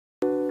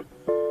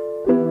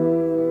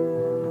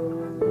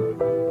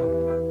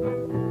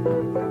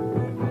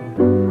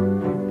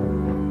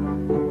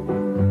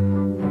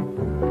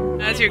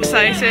Are you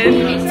excited?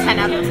 10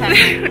 out of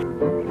 10.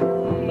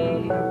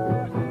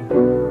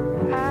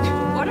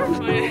 What are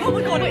Maya? Oh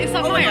my god, is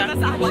that Maya?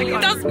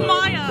 That's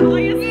Maya!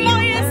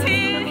 Maya's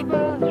here!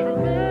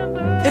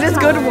 It is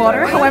good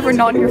water, however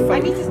not your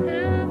foot.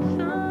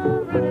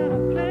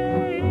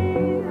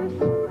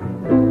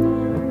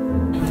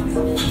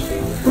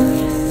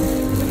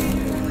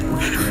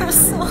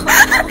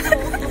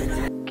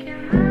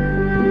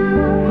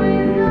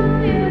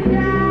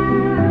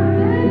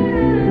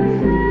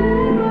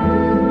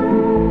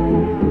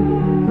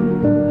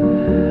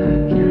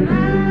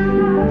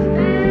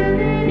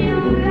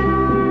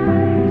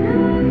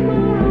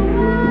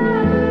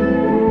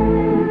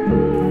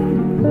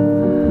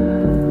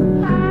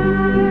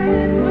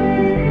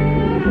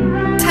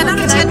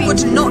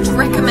 Would not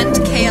recommend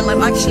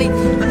KLM. Actually,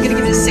 I'm gonna give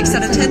it a 6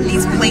 out of 10.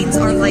 These planes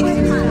are like,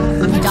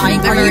 I'm dying.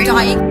 Are you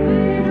dying?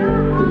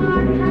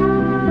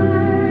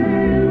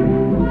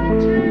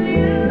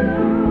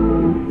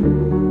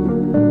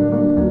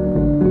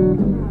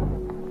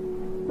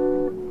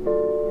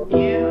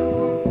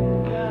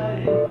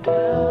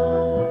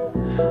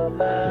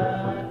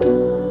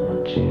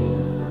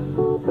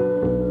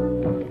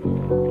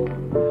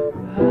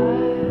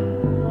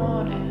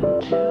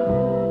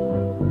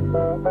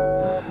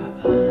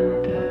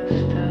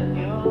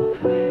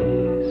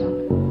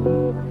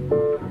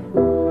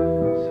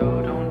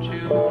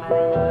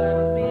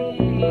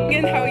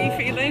 How are you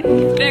feeling?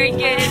 Very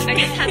good. I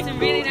just had some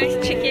really nice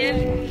chicken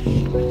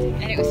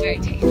and it was very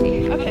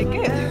tasty. Okay,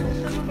 good.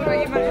 What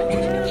about you, Maya?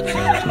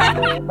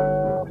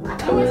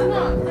 Oh, it's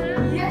not?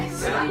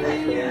 Yes.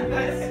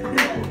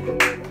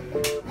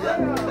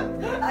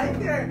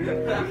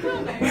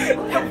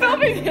 I'm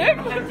filming him.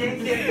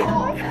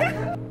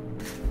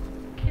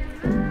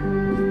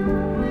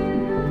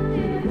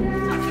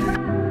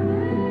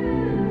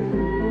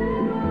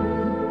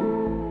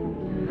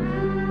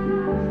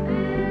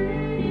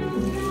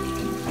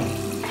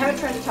 I haven't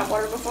tried the tap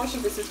water before, so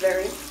this is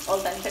very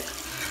authentic.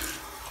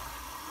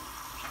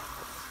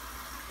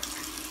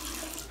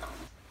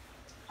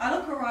 I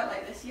look alright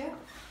like this, yeah?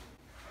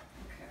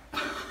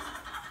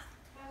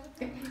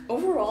 Okay.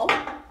 Overall,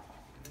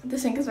 the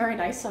sink is very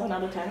nice, 7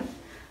 out of 10.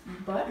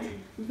 But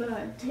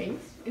the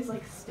taste is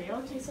like stale.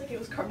 It tastes like it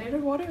was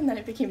carbonated water and then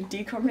it became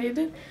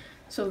decarbonated.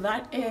 So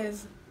that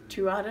is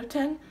 2 out of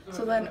 10.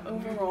 So then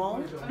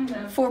overall,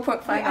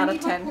 4.5 out of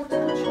 10.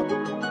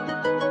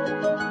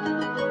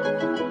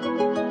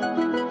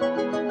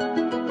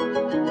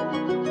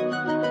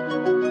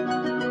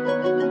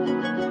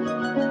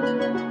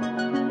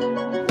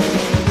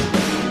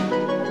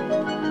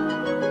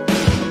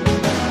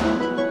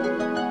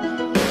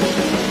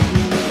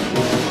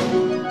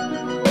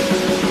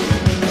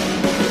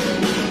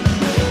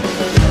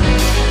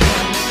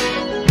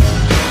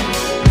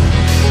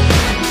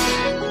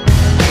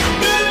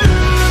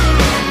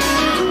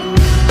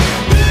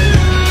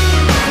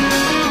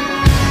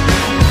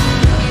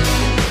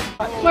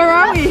 Where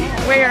are we?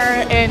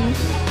 We're in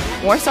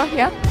Warsaw,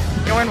 yeah?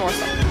 Yeah, we're in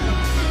Warsaw.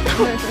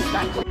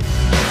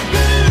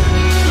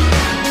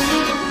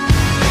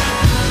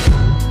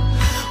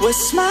 We're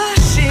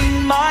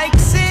smashing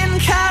mics in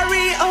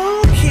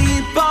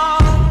karaoke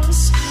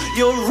bars.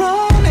 You're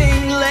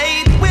running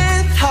late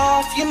with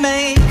half your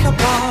makeup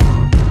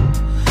on.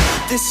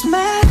 This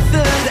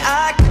method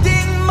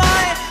acting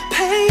might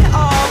pay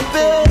our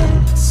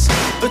bills,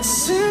 but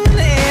soon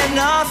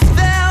enough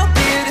there'll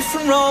be a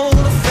different role to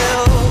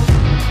fill.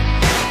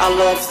 I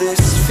love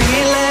this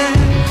feeling,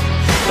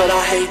 but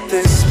I hate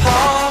this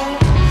part.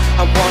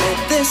 I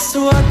wanted this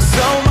to work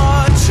so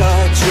much,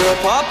 I drew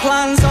up our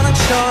plans on a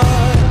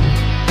chart.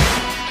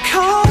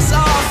 Cars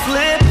are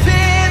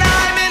flipping,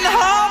 I'm in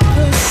hot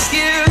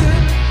pursuit.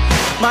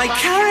 My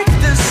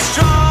character's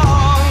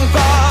strong,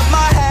 but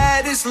my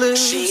head is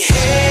loose. She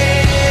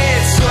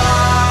hits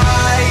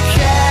like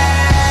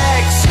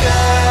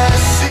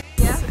ecstasy.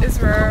 This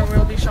is where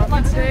we'll be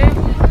shopping today,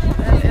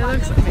 and it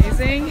looks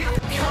amazing.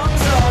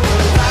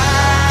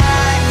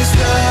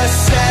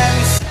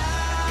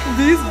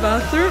 These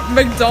bathrooms,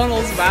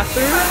 McDonald's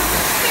bathrooms.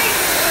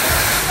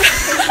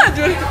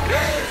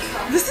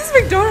 This is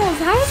McDonald's.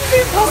 How is this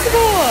even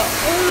possible?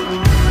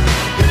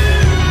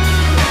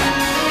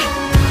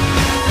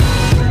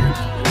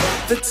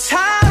 The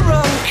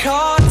tarot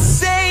cards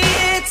say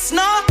it's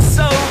not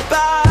so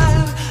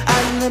bad,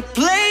 and the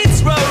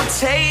blades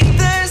rotate.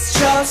 There's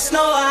just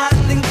no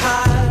landing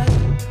pad,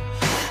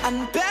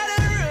 and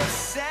better have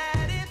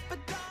said it, but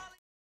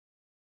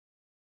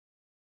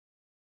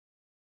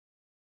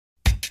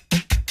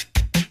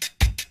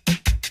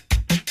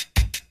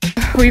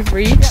We've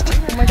reached.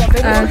 Oh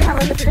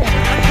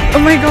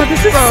my god,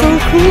 this is so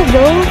cool,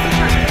 bro.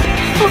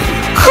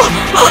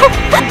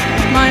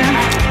 Maya,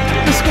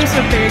 the school's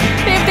so big.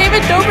 They have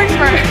David Dobrik's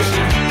merch.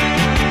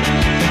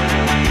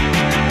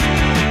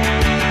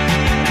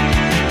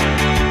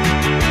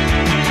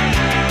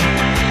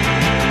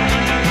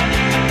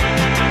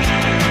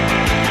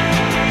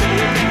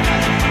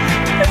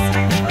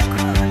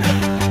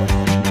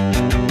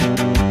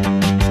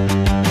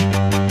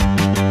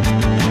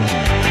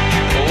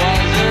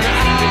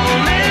 wasn't all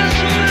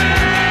this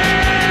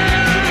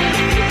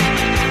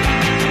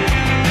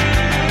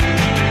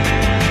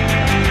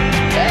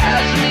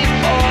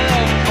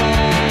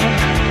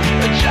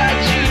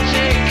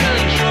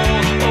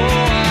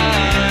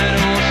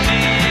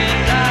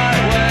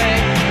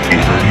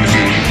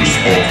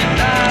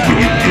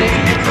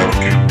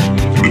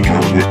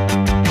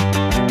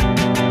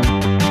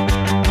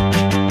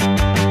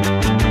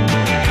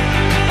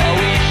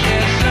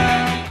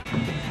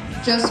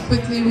Just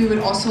quickly, we would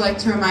also like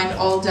to remind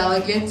all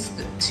delegates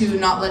to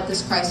not let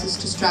this crisis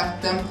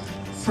distract them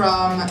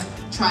from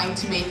trying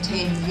to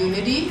maintain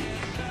unity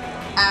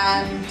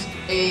and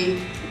an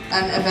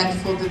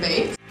eventful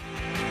debate.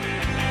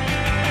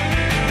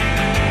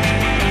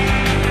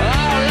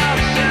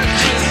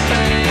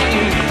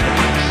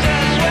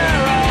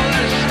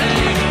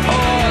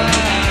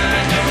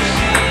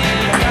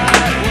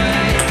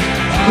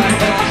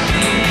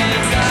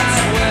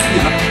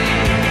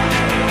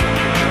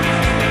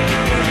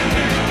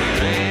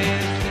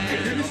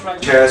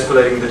 Chairs for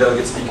letting the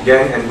delegates speak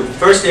again, and would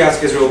firstly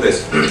ask Israel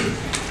this.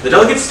 The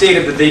delegates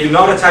stated that they do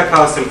not attack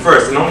Palestine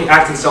first and only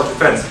act in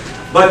self-defense.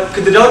 But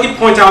could the delegate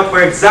point out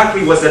where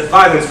exactly was that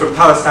violence for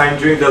Palestine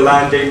during the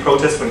Land Day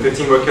protests when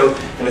 15 were killed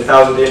and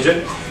 1,000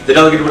 injured? The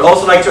delegate would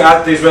also like to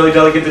ask the Israeli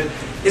delegate that,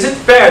 is it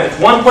fair that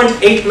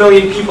 1.8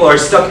 million people are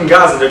stuck in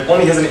Gaza that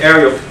only has an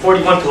area of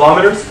 41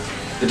 kilometers?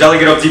 The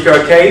delegate of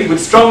DPRK would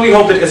strongly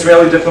hope that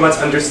Israeli diplomats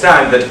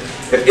understand that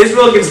if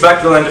Israel gives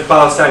back the land of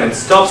Palestine and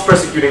stops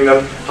persecuting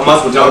them,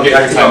 Hamas will not be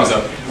acting out.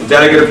 The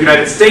delegate of the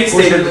United States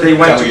stated that they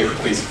went to...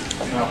 Please.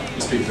 No,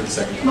 you speak for the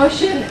second.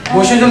 Motion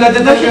to let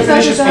the delegate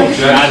finish his speech.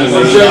 The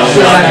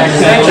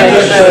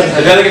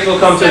delegate will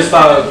come to his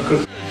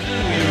conclusion.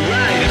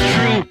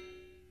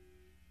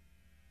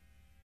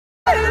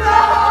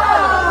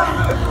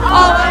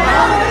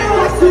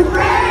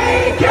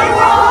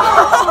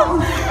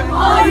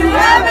 All you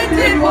ever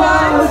did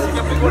was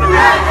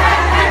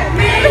let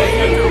me.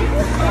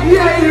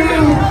 Yeah, you.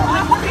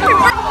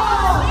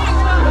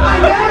 I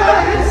never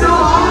been so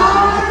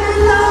hard in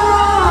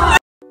love.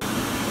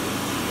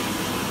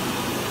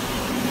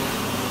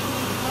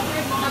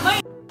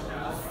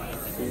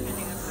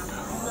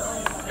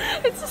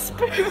 It's a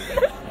spoon.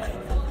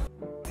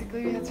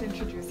 Basically, we had to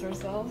introduce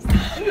ourselves.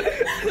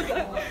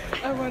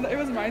 And when it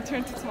was my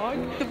turn to talk,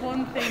 the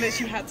one thing that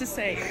she had to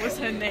say was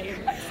her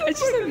name. And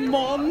she said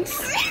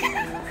Mons.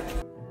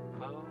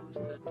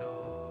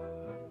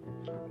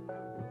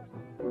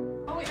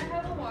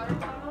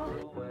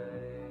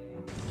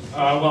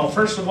 Well,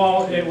 first of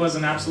all, it was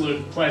an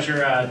absolute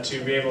pleasure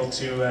to be able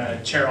to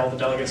chair all the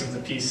delegates of the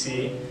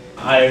PC.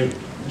 I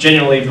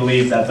genuinely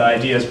believe that the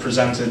ideas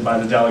presented by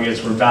the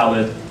delegates were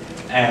valid,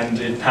 and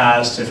it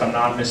passed, if I'm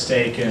not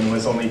mistaken,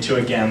 with only 2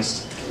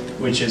 against,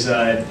 which is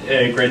a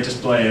great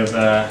display of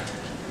the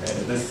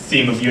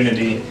theme of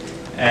unity.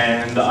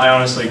 And I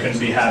honestly couldn't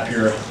be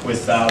happier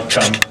with the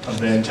outcome of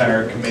the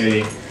entire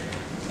committee.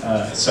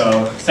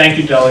 So, thank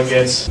you,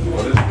 delegates.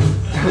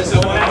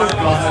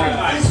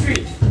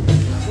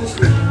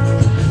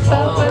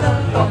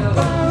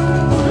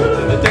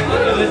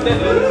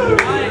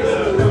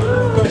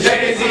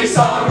 Jay-Z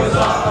song was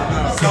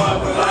on, so I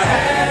put my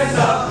hands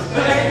up,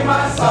 playing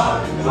my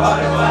song, but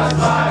it was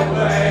my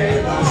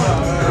way.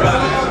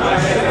 Running my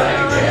head like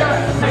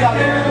I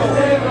can't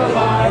live a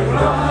life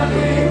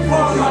running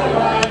for my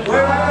life.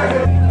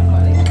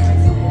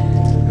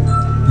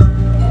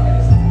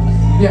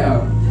 Yeah.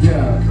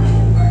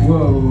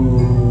 Whoa,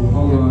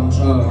 hold on.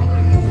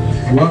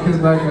 Welcome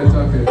back, I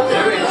talk it.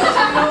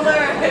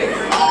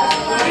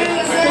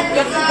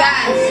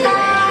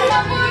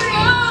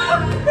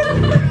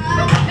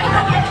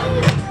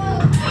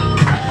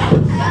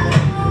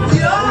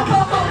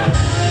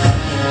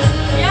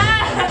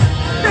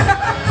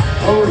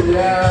 Oh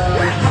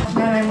yeah!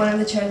 And I'm one of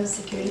the chairs of the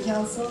Security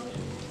Council.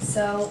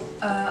 So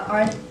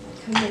our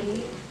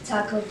committee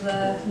tackled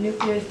the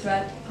nuclear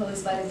threat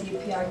posed by the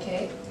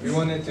DPRK. We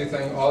wanted to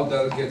thank all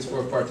delegates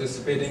for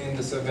participating in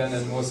this event,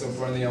 and most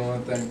importantly I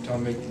want to thank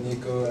Tomik,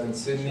 Nico and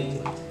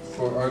Sydney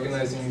for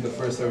organizing the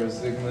first ever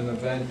Zygmunt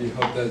event. We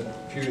hope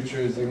that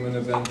future Zygmunt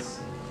events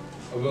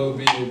will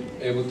be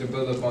able to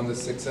build upon the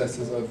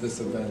successes of this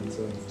event.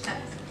 So.